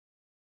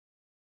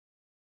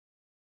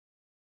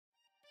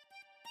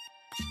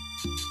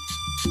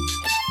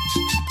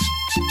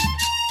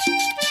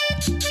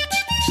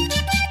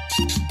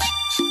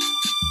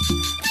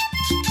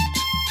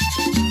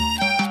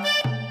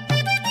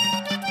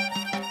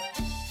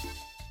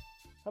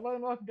Hello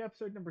and welcome to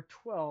episode number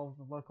 12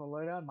 of Local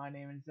LowDown. My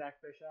name is Zach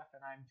Bischoff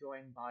and I'm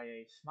joined by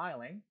a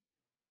smiling.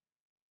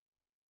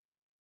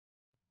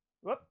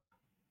 Whoop.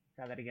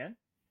 Try that again.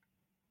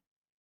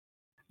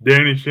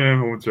 Danny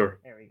Shanholzer.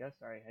 There we go.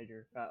 Sorry, I had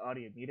your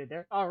audio muted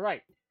there. All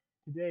right.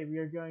 Today we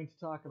are going to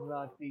talk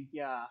about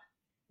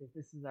if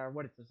this is our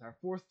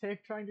fourth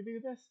take trying to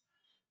do this?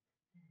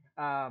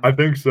 I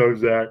think so,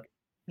 Zach.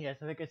 Yes,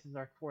 I think this is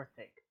our fourth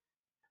take.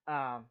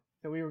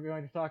 So we were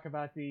going to talk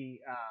about the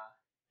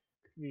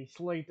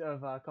slate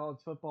of college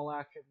football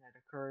action that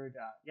occurred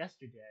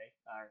yesterday.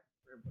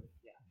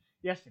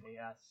 Yesterday,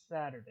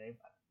 Saturday.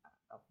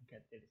 I'll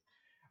forget it.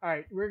 All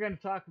right, we're going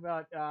to talk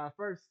about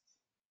first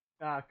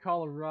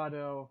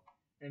Colorado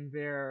and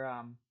their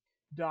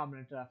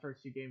dominant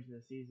first two games of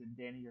the season.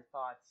 Danny, your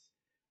thoughts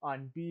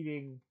on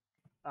beating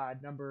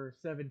number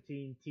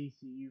 17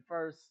 TCU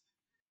first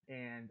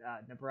and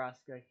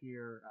Nebraska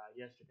here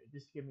yesterday.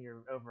 Just give me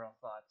your overall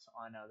thoughts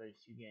on those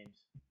two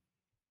games.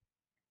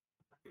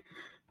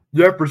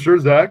 Yeah, for sure,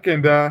 Zach,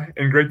 and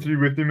great to be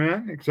with you,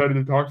 man. Excited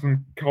to talk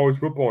some college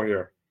football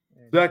here.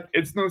 Zach,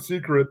 it's no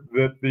secret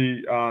that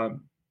the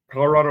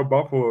Colorado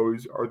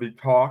Buffaloes are the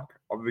talk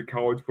of the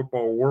college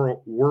football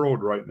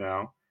world right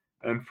now,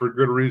 and for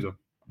good reason.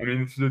 I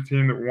mean, this is a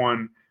team that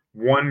won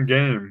one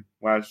game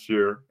last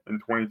year in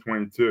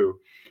 2022,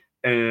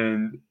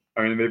 and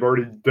I mean they've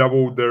already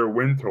doubled their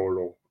win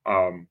total.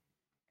 And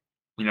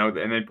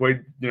they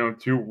played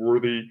two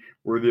worthy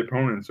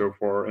opponents so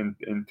far in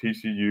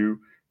TCU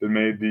that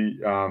made the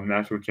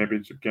national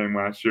championship game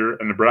last year,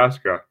 and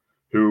Nebraska,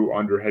 who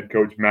under head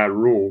coach Matt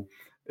Rule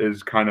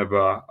is kind of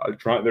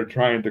they're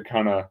trying to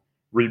kind of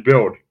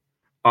rebuild.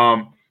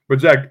 But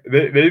Zach,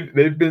 they've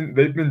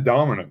been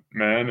dominant,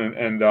 man,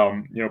 and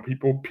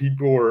people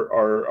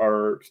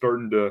are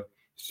starting to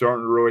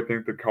really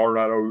think that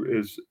Colorado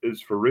is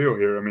for real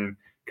here. I mean,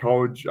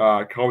 college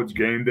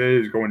game day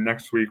is going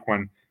next week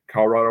when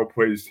Colorado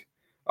plays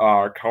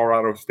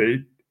Colorado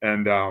State,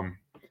 and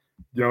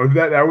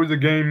that was a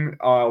game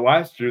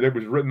last year that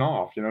was written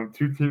off.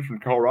 Two teams from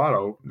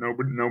Colorado,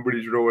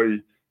 nobody's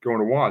really going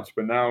to watch,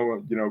 but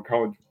now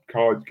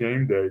college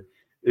game day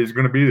is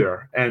going to be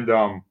there, and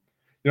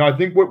I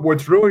think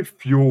what's really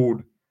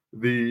fueled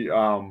the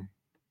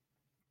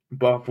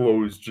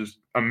Buffalo's just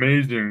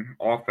amazing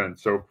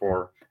offense so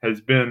far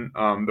has been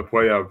the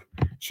play of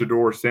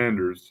Shedeur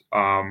Sanders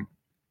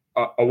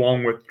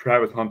along with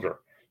Travis Hunter.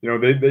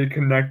 They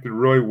connected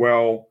really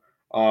well,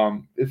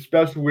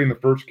 especially in the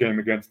first game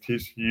against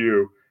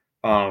TCU.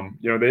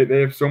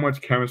 They have so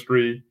much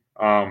chemistry,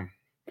 and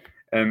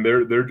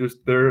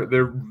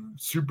they're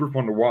super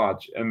fun to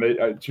watch. And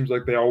it seems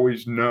like they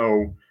always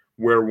know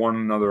where one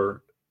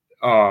another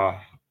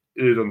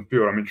is on the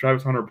field. I mean,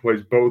 Travis Hunter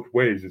plays both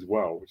ways as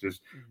well,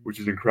 which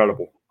is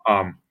incredible.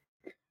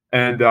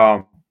 And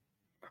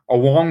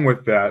along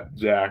with that,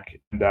 Zach,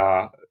 and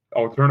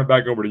I'll turn it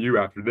back over to you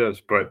after this,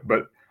 but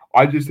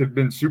I just have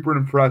been super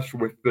impressed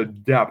with the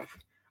depth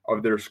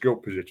of their skill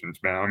positions,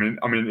 man.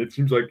 I mean, it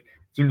seems like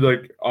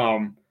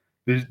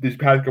these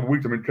past couple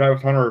weeks. I mean,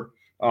 Travis Hunter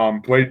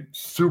played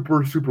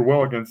super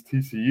well against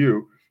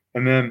TCU,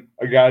 and then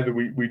a guy that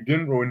we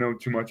didn't really know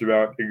too much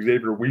about,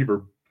 Xavier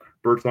Weaver,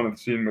 burst onto the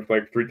scene with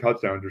like 3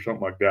 touchdowns or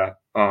something like that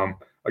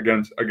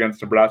against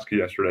Nebraska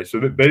yesterday. So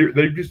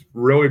they've just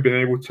really been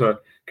able to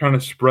kind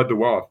of spread the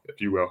wealth,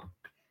 if you will.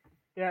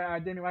 Yeah,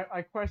 Danny,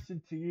 my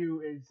question to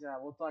you is,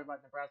 we'll talk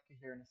about Nebraska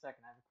here in a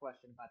second. I have a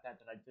question about that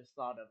I just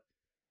thought of.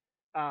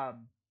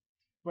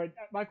 But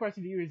my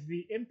question to you is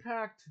the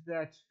impact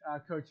that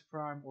Coach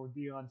Prime or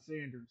Deion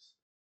Sanders,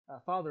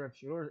 father of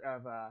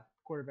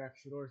quarterback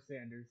Shedeur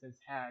Sanders, has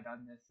had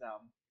on this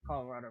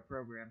Colorado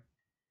program,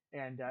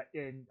 and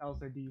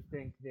also, do you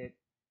think that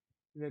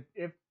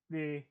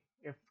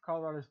if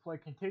Colorado's play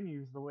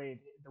continues the way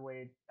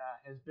it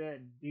has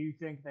been, do you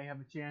think they have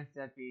a chance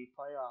at the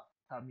playoff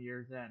come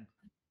year's end?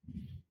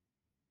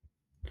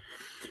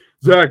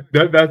 Zach,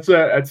 that's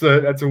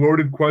a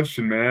loaded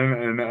question,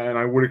 man, and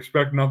I would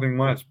expect nothing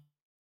less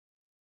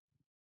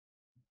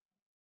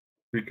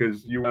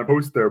because you want to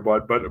post there,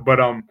 but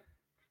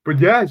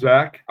yeah,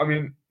 Zach. I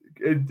mean,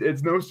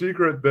 it's no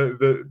secret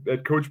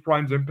that Coach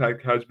Prime's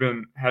impact has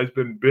been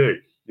big.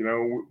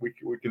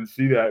 We can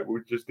see that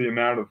with just the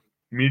amount of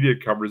media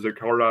coverage that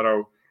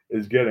Colorado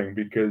is getting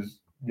because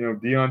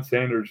Deion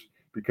Sanders,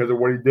 because of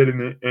what he did in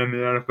the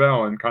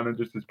NFL and kind of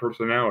just his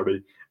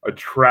personality,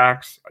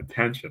 attracts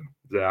attention,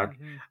 Zach.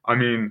 Mm-hmm. I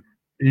mean,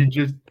 he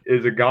just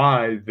is a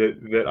guy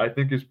that I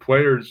think his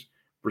players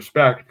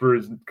respect for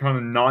his kind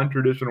of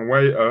non-traditional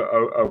way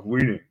of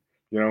leading.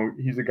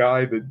 He's a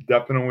guy that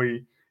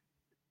definitely,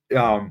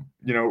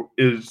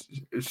 is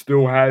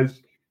still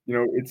has,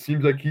 it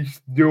seems like he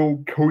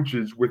still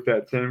coaches with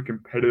that same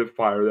competitive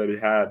fire that he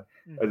had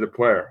as a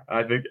player. And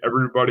I think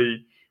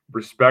everybody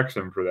respects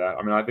him for that.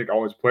 I mean, I think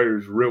all his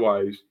players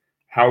realize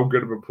how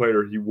good of a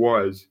player he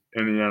was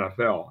in the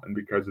NFL, and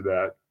because of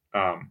that,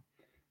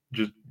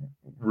 just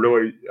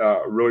really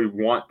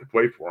want to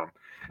play for him.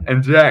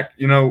 And Zach,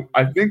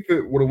 I think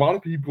that what a lot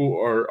of people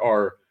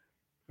are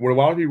what a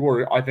lot of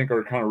people I think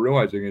are kind of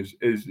realizing is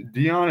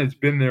Dion has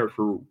been there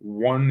for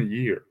 1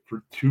 year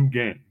for 2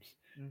 games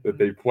that Mm-hmm.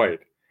 they played,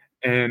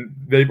 and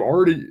they've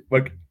already,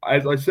 like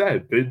as I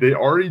said, they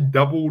already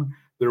doubled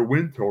their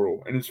win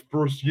total in his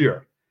first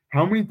year.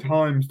 How many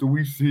times do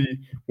we see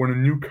when a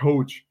new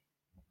coach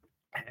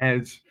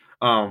has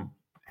um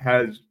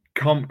has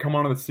come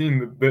onto the scene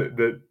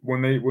that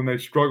when they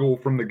struggle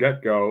from the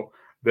get go,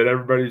 that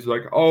everybody's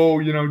like,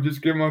 oh,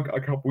 just give them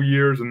a couple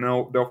years and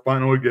they'll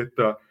finally get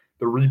the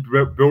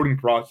rebuilding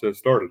process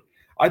started.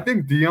 I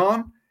think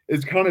Dion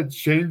is kind of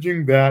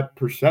changing that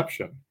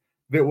perception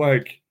that,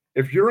 like,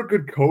 if you're a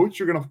good coach,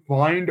 you're gonna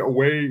find a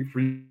way for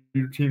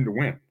your team to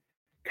win.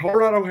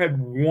 Colorado had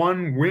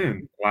one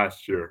win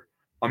last year.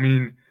 I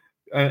mean,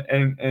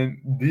 and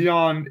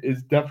Dion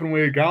is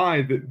definitely a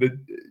guy that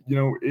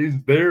is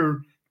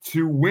there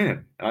to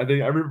win. And I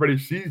think everybody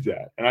sees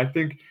that, and I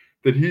think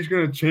that he's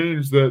going to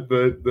change the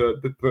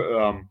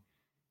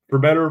for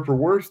better or for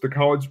worse the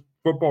college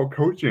football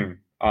coaching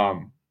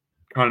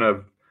kind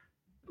of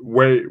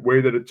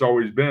way that it's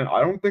always been.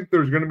 I don't think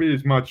there's going to be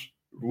as much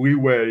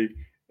leeway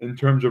in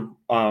terms of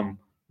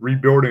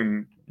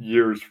rebuilding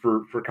years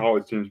for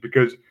college teams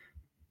because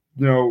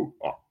you know,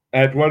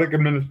 athletic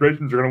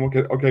administrations are going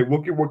to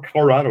look at what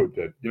Colorado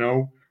did,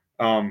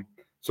 um,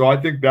 so I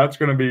think that's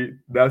going to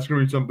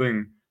be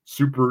something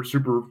super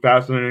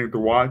fascinating to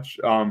watch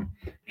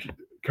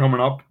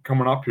coming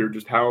up here,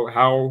 just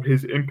how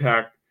his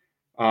impact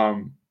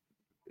um,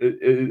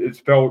 is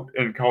felt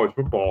in college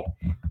football.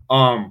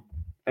 Um,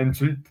 and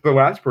to the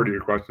last part of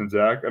your question,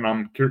 Zach, and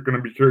I'm going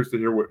to be curious to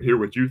hear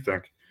what you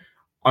think.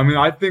 I mean,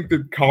 I think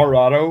that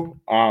Colorado.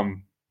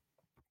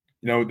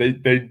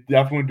 They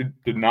definitely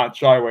did not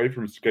shy away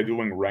from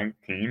scheduling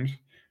ranked teams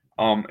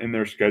in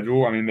their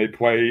schedule. I mean, they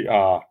play,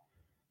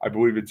 I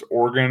believe it's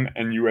Oregon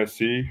and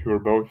USC, who are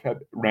both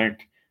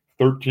ranked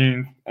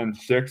 13th and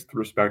 6th,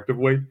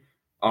 respectively.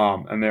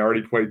 And they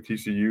already played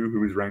TCU,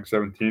 who was ranked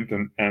 17th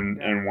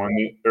and won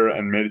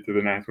and made it to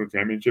the national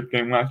championship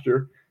game last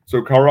year.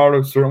 So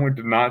Colorado certainly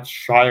did not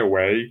shy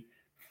away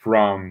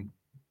from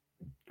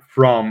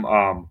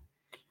from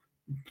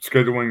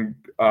scheduling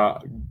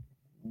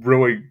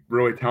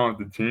really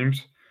talented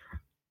teams.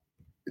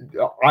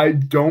 I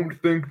don't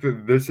think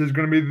that this is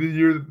going to be the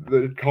year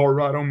that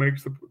Colorado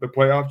makes the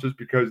playoffs just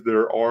because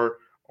there are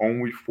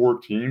only 4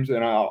 teams.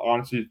 And I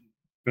honestly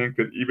think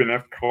that even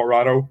if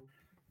Colorado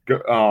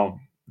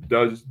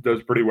does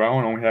pretty well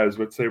and only has,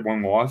 let's say,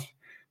 1 loss,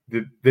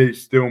 that they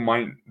still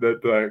might,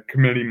 that the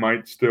committee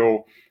might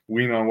still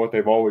lean on what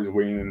they've always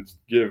leaned and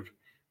give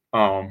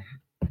um,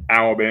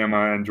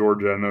 Alabama and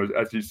Georgia and those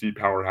SEC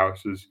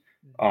powerhouses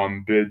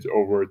bids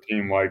over a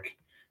team like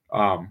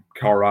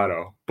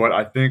Colorado. But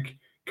I think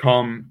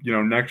come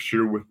next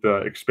year with the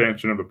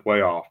expansion of the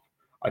playoff,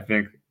 I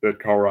think that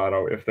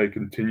Colorado, if they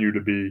continue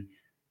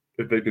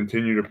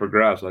to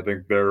progress, I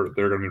think they're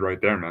going to be right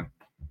there, man.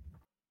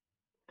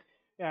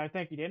 Yeah,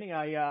 thank you, Danny.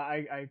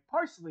 I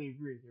partially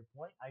agree with your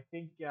point.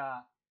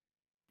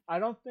 I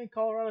don't think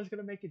Colorado's going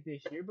to make it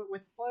this year, but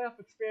with playoff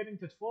expanding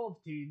to 12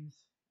 teams,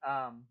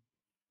 um,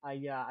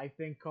 I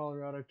think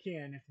Colorado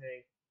can if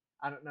they.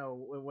 I don't know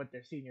what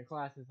their senior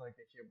class is like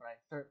this year, but I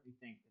certainly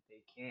think that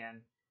they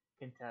can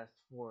contest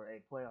for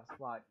a playoff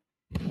spot.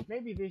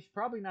 Maybe this,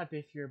 probably not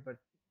this year, but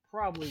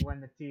probably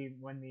when the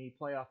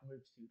playoff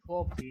moves to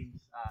 12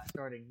 teams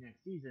starting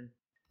next season.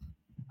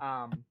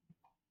 Um,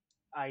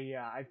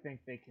 I think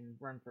they can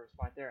run for a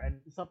spot there.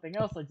 And something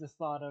else I just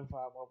thought of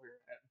while we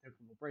took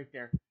a little break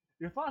there.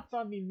 Your thoughts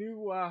on the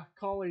new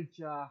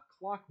college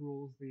clock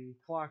rules? The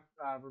clock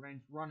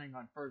remains running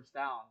on first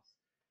downs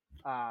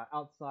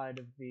outside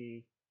of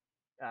the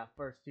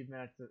first 2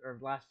 minutes or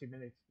last 2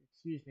 minutes,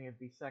 excuse me, of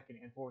the second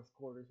and fourth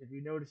quarters. Have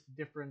you noticed a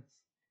difference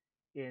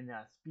in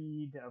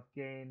speed of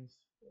games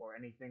or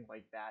anything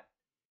like that?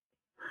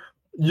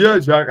 Yeah,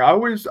 Jack. I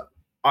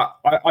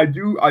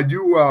do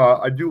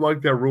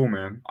like that rule,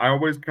 man. I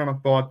always kind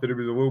of thought that it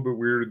was a little bit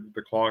weird that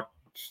the clock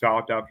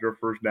stopped after a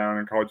first down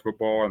in college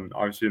football, and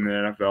obviously in the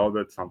NFL,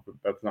 that's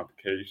not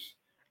the case.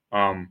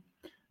 Um,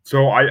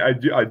 so I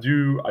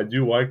do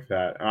like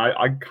that, and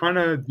I kind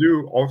of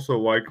do also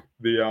like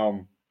the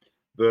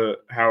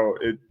how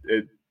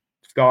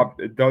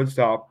it does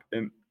stop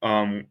in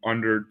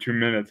under 2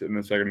 minutes in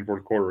the second and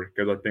fourth quarter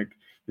because I think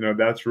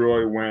that's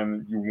really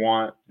when you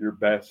want your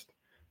best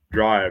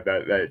drive,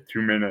 that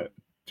 2 minute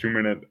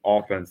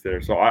offense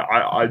there. So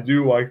I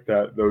do like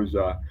that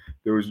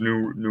those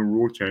new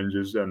rule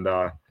changes, and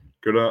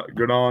good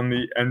on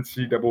the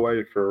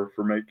NCAA for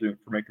making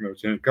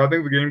those changes. 'Cause I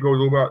think the game goes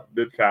a little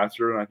bit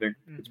faster, and I think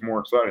it's Mm-hmm. more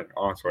exciting,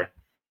 honestly. Yeah,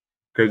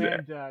 Because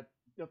and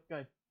yep,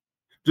 good.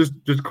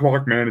 just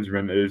clock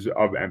management is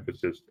of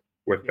emphasis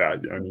with Yeah,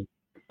 that. I mean,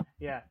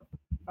 yeah.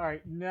 All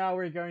right, now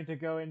we're going to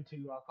go into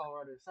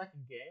Colorado's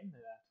second game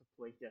that took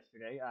place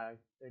yesterday.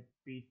 They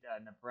beat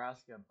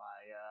Nebraska by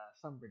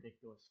some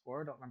ridiculous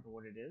score. I don't remember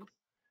what it is,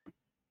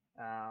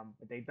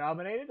 but they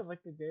dominated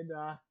like they did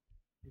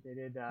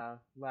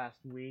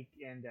last week.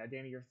 And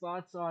Danny, your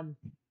thoughts on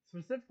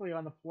specifically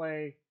on the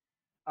play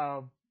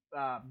of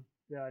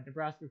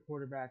Nebraska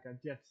quarterback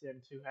Jeff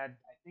Sims, who had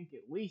I think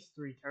at least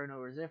 3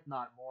 turnovers, if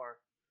not more,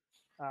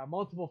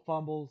 multiple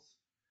fumbles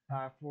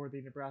for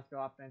the Nebraska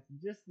offense,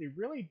 and just the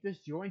really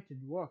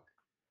disjointed look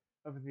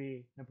of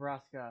the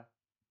Nebraska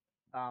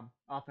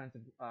offense.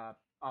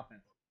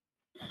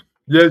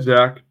 Yeah,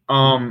 Zach.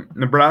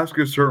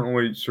 Nebraska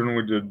certainly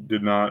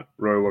did not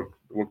really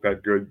look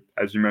that good.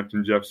 As you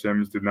mentioned, Jeff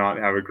Sims did not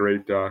have a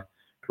great day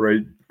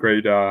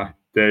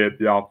at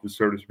the office,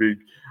 so to speak.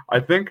 I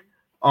think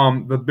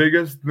the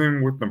biggest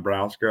thing with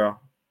Nebraska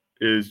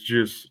is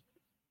just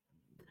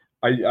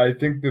I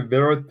think that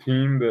they're a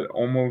team that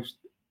almost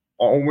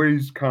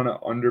always kind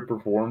of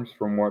underperforms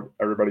from what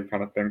everybody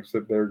kind of thinks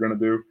that they're going to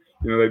do.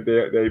 You know,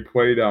 they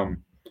played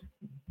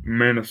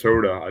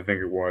Minnesota, I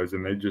think it was,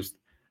 and they just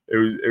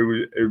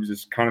it was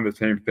just kind of the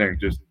same thing,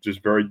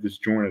 just very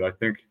disjointed.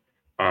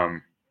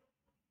 Um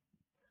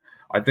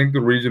I think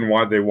the reason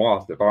why they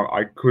lost, if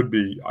I could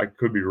be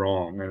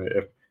wrong, and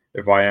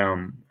if I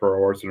am, for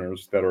our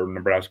listeners that are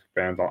Nebraska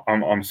fans,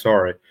 I'm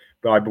sorry,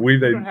 but I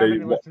believe We don't have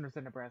any listeners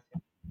in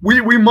Nebraska.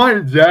 We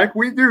might, Jack.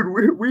 We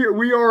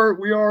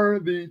are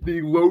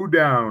the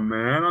lowdown,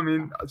 man. I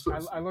mean,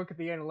 I look at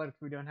the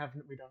analytics. We don't have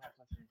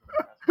listeners.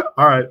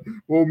 All right.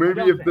 Well,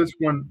 maybe if this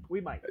one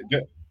we might.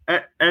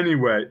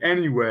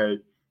 Anyway,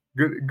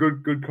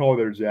 good call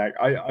there, Jack.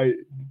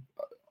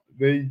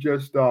 They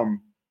just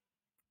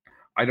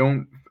I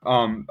don't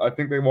I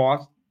think they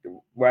lost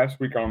last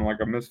week on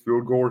like a missed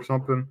field goal or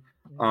something,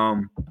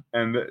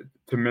 and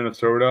to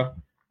Minnesota,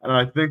 and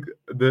I think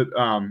that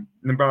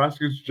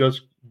Nebraska's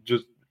just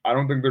I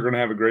don't think they're going to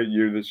have a great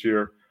year this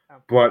year,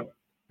 but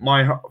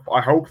I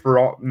hope for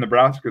all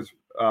Nebraska's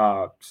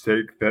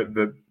sake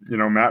that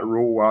Matt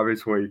Rule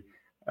obviously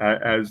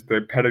as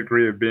the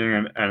pedigree of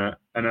being an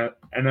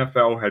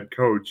NFL head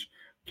coach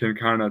can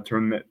kind of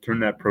turn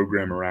that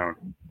program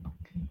around.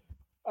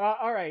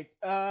 All right.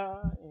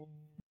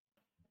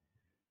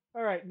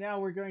 All right. Now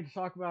we're going to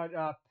talk about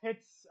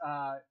Pitt's.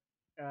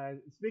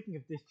 Speaking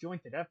of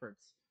disjointed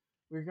efforts,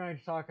 we're going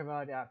to talk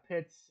about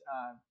Pitt's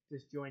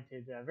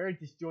very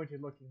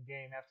disjointed looking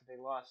game after they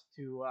lost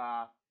to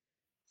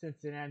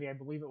Cincinnati. I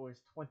believe it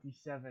was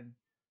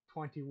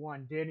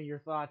 27-21. Danny, your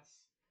thoughts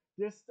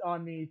just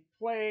on the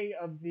play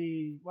of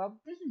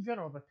just in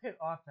general, the Pitt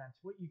offense.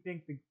 What you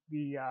think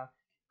the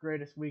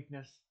greatest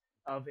weakness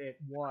of it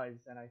was,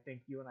 and I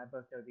think you and I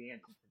both know the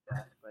answer to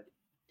that. But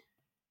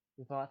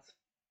your thoughts?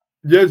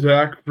 Yeah,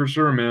 Zach, for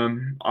sure,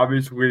 man.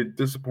 Obviously,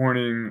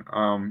 disappointing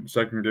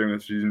second game of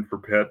the season for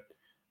Pitt.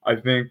 I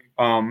think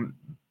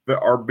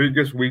our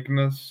biggest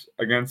weakness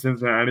against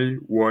Cincinnati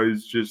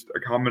was just a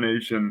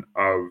combination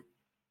of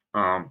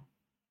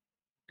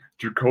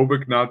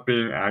Jacobic not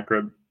being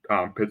accurate,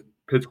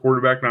 Pitt's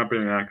quarterback not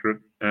being accurate,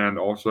 and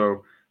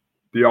also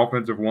the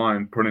offensive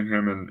line putting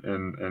him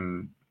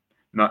in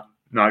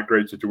not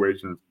great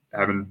situations,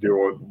 having to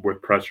deal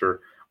with pressure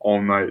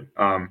all night.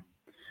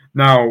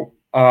 Now,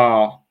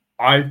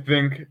 I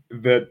think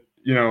that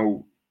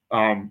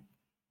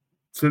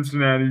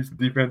Cincinnati's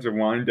defensive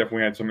line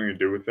definitely had something to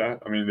do with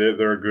that. I mean,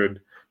 they're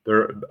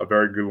a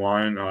very good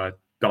line.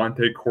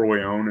 Dante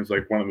Corleone is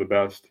like one of the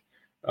best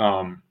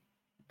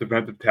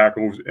defensive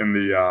tackles in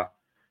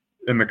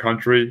the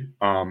country.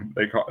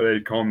 They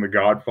call him the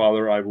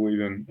Godfather, I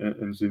believe,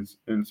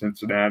 in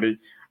Cincinnati.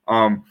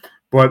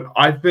 But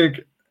I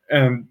think,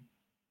 and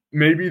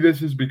maybe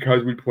this is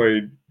because we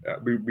played a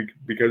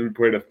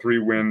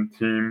 3-win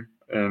team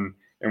in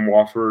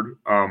Wofford.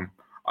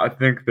 I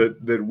think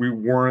that we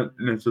weren't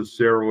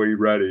necessarily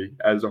ready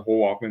as a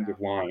whole offensive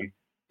line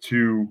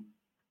to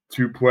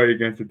play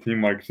against a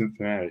team like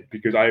Cincinnati,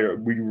 because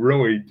we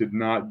really did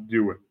not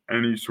do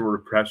any sort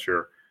of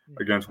pressure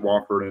against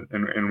Wofford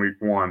in week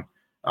 1.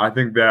 I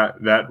think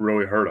that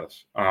really hurt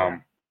us.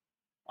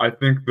 I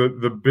think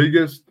the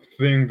biggest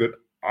thing that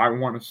I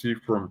want to see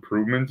for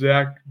improvement,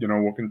 Zach,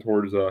 looking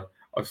towards a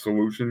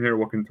solution here,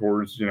 looking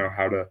towards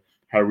how do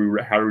we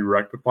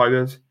rectify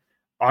this.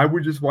 I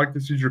would just like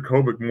to see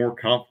Jacobic more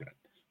confident.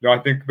 I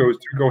think those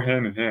two go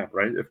hand in hand,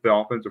 right? If the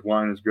offensive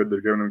line is good, they're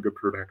giving him good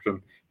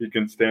protection. He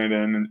can stand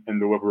in and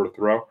deliver a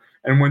throw.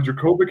 And when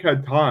Jacobic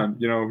had time,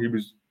 he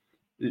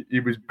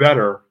was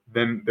better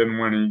than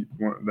when he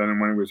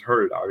was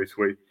hurt,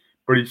 obviously.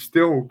 But he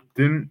still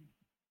didn't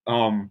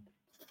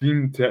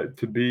seem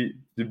to be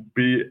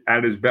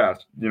at his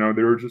best. There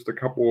were just a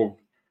couple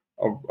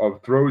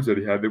of throws that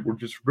he had that were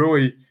just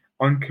really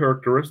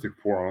uncharacteristic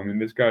for him. I mean,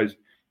 this guy's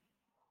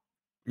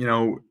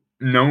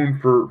known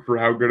for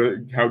how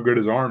good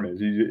his arm is.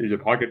 He's a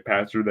pocket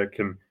passer that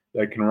can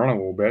run a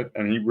little bit,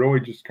 and he really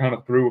just kind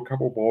of threw a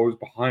couple balls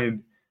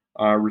behind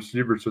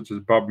receivers such as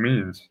Bob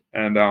Means.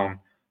 And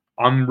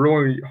I'm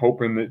really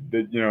hoping that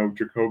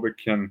Jacobic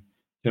can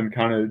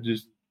kind of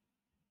just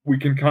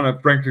Frank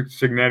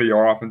Cignetti,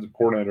 our offensive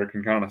coordinator,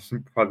 can kind of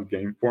simplify the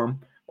game for him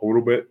a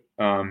little bit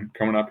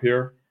coming up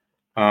here,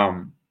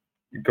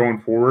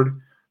 going forward.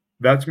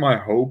 That's my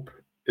hope,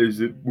 is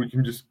that we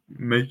can just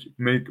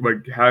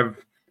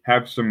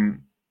have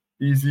some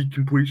easy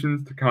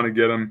completions to kind of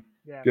get them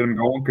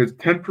going, because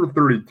 10 for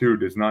 32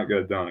 does not get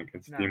it done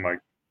against a team like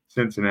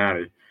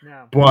Cincinnati.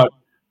 No. But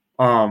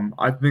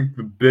I think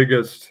the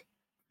biggest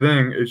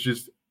thing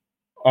is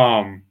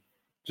um,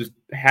 just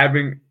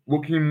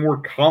looking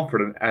more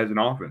confident as an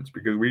offense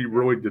because we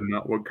really did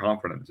not look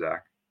confident,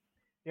 Zach.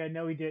 Yeah,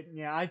 no, he didn't.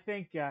 Yeah, I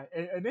think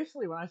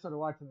initially when I started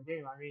watching the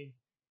game, I mean,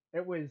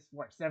 it was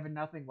what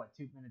 7-0, what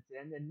 2 minutes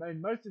in,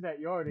 and most of that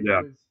yardage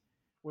Yeah,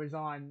 was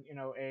on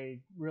a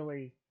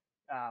really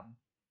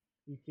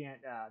you can't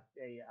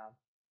a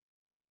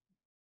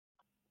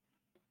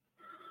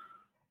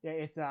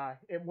yeah,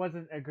 it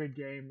wasn't a good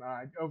game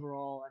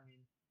overall. I mean,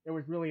 it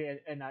was really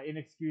an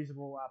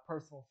inexcusable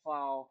personal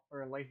foul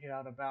or a late hit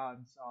out of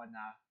bounds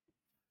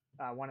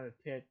on one of the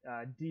Pitt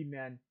D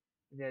men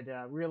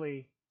that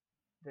really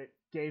that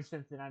gave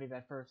Cincinnati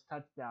that first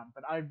touchdown.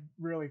 But I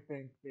really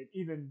think that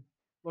even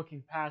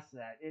looking past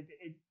that, it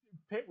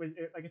Pitt was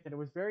like I said, it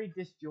was very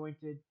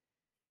disjointed.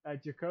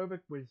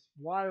 Jakovic was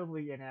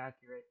wildly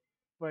inaccurate.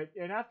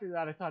 And after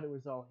that, I thought it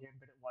was all him,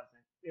 but it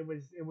wasn't.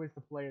 It was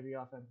the play of the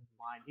offensive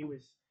line. He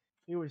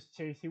was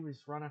chased. He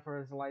was running for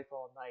his life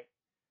all night.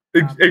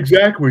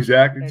 exactly,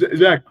 Zach. And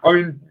Zach, I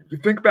mean,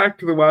 think back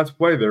to the last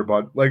play there,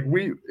 bud. I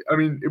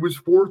mean, it was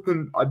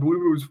I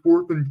believe it was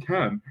 4th and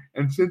 10,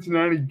 and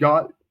Cincinnati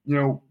got,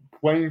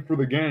 playing for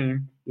the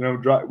game.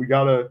 We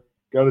got a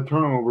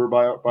turnover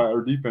by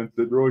our defense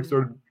that really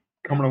started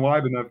coming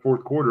alive in that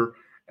fourth quarter,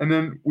 and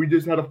then we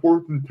just had a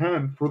 4th and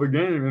 10 for the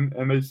game,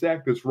 and they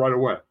sacked us right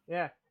away.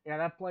 yeah,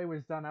 that play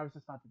was done. I was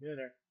just about to go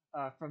there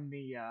from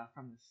the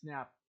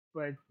snap.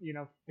 But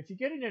if you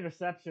get an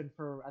interception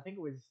for I think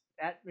it was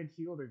at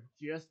midfield or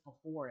just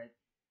before it,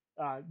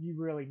 you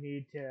really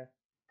need to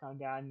come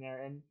down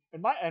there. And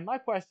my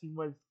question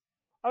was,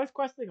 I was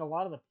questioning a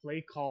lot of the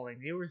play calling.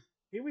 He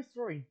was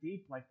throwing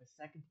deep like the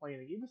second play.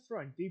 He was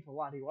throwing deep a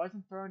lot. He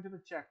wasn't throwing to the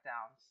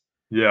checkdowns.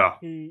 Yeah.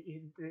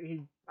 He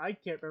I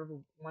can't remember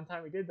one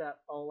time he did that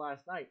all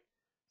last night.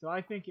 So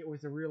I think it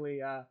was a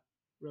really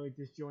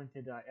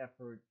disjointed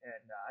effort,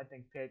 and I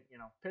think Pitt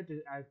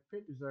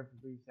deserved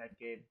to lose that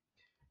game.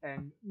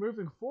 And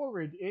moving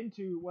forward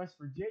into West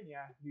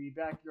Virginia, the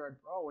backyard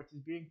brawl, which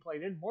is being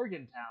played in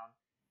Morgantown,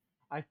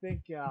 I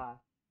think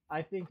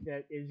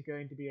that is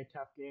going to be a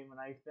tough game, and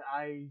I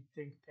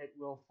think Pitt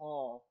will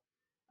fall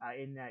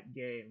in that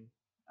game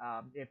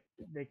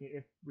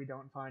if we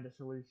don't find a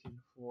solution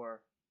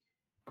for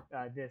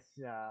this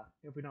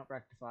if we don't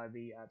rectify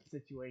the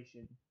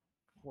situation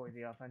for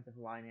the offensive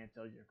line and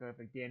Soldier. Go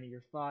ahead, Danny,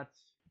 your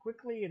thoughts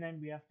quickly, and then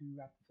we have to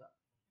wrap this up.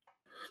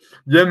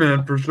 Yeah,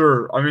 man, for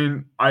sure. I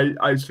mean,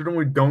 I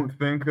certainly don't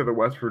think that the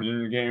West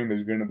Virginia game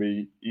is going to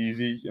be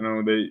easy.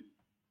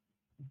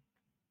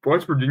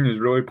 West Virginia's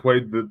really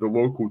played the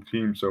local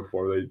team so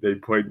far. They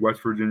played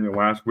West Virginia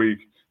last week,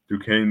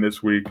 Duquesne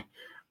this week,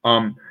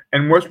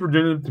 and West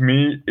Virginia to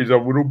me is a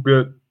little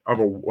bit of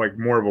a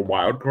more of a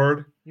wild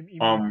card. You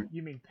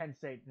mean Penn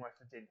State and West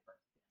Virginia first?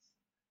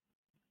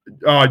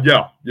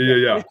 Yeah. Yeah.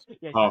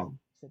 Yes. Um,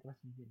 Said West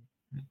Virginia.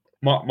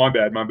 my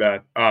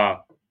bad.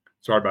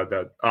 Sorry about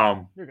that.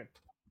 You're good.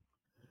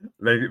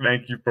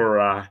 Thank you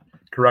for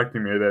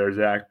correcting me there,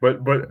 Zach.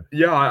 But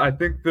yeah, I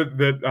think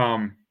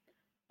that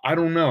I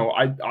don't know.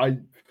 I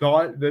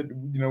thought that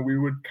we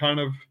would kind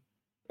of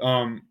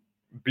um,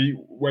 beat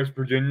West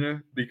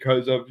Virginia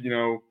because of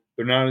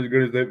they're not as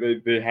good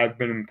as they have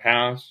been in the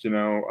past.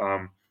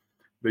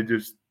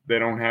 They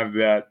don't have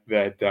that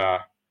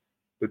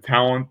the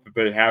talent that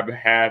they have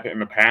had in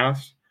the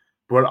past.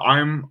 But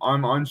I'm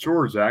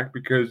unsure, Zach,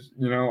 because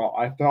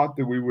I thought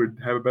that we would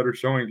have a better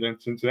showing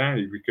against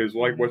Cincinnati because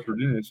like West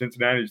Virginia,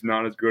 Cincinnati's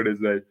not as good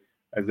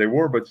as they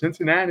were. But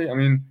Cincinnati, I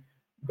mean,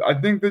 I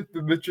think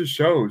that just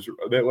shows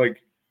that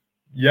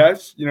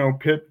yes,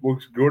 Pitt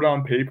looks good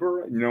on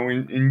paper,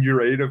 in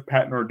year 8 of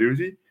Pat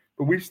Narduzzi,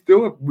 but we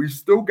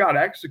still got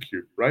to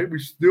execute, right? We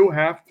still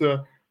have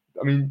to.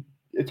 I mean,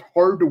 it's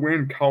hard to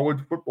win college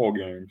football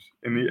games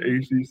in the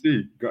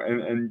ACC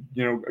and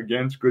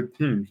against good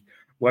teams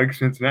like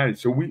Cincinnati.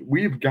 So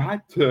we've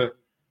got to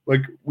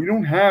we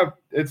don't have.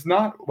 It's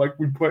not like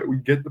we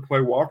get to play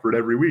Wofford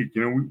every week.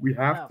 We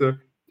have to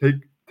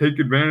take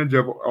advantage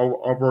of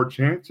our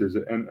chances,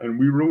 and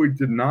we really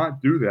did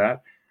not do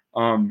that.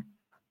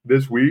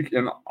 This week,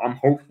 and I'm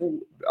hopeful.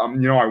 I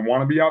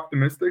want to be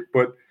optimistic,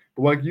 but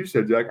like you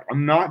said, Jack,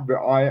 I'm not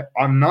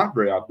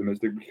very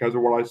optimistic because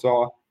of what I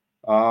saw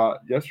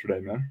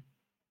yesterday, man.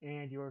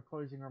 And your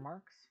closing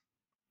remarks?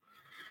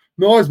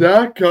 No,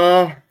 Zach,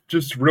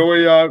 just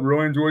really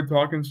enjoyed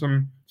talking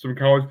some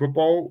college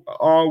football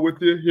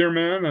with you here,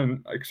 man,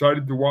 and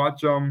excited to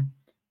watch some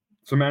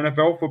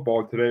NFL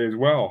football today as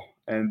well.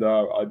 And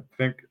I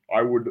think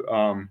I would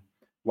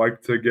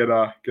like to get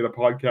a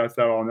podcast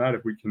out on that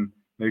if we can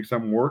make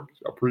something work.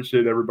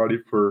 Appreciate everybody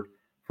for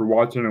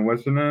watching and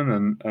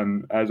listening,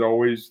 and as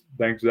always,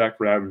 thanks Zach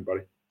for having me,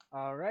 buddy.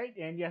 All right,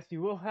 and yes,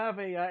 you will have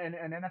an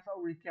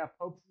NFL recap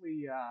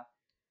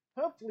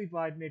hopefully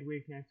by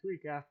midweek next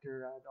week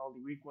after all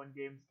the week 1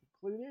 games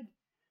concluded.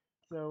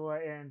 So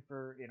and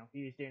for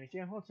he is Danny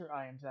Shamholzer,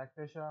 I am Zach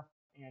Bischoff,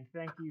 and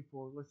thank you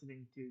for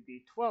listening to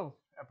the 12th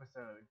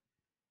episode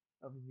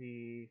of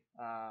the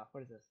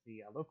what is this?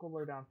 The Local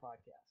LowDown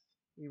Podcast.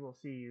 we will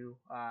see you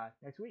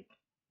next week.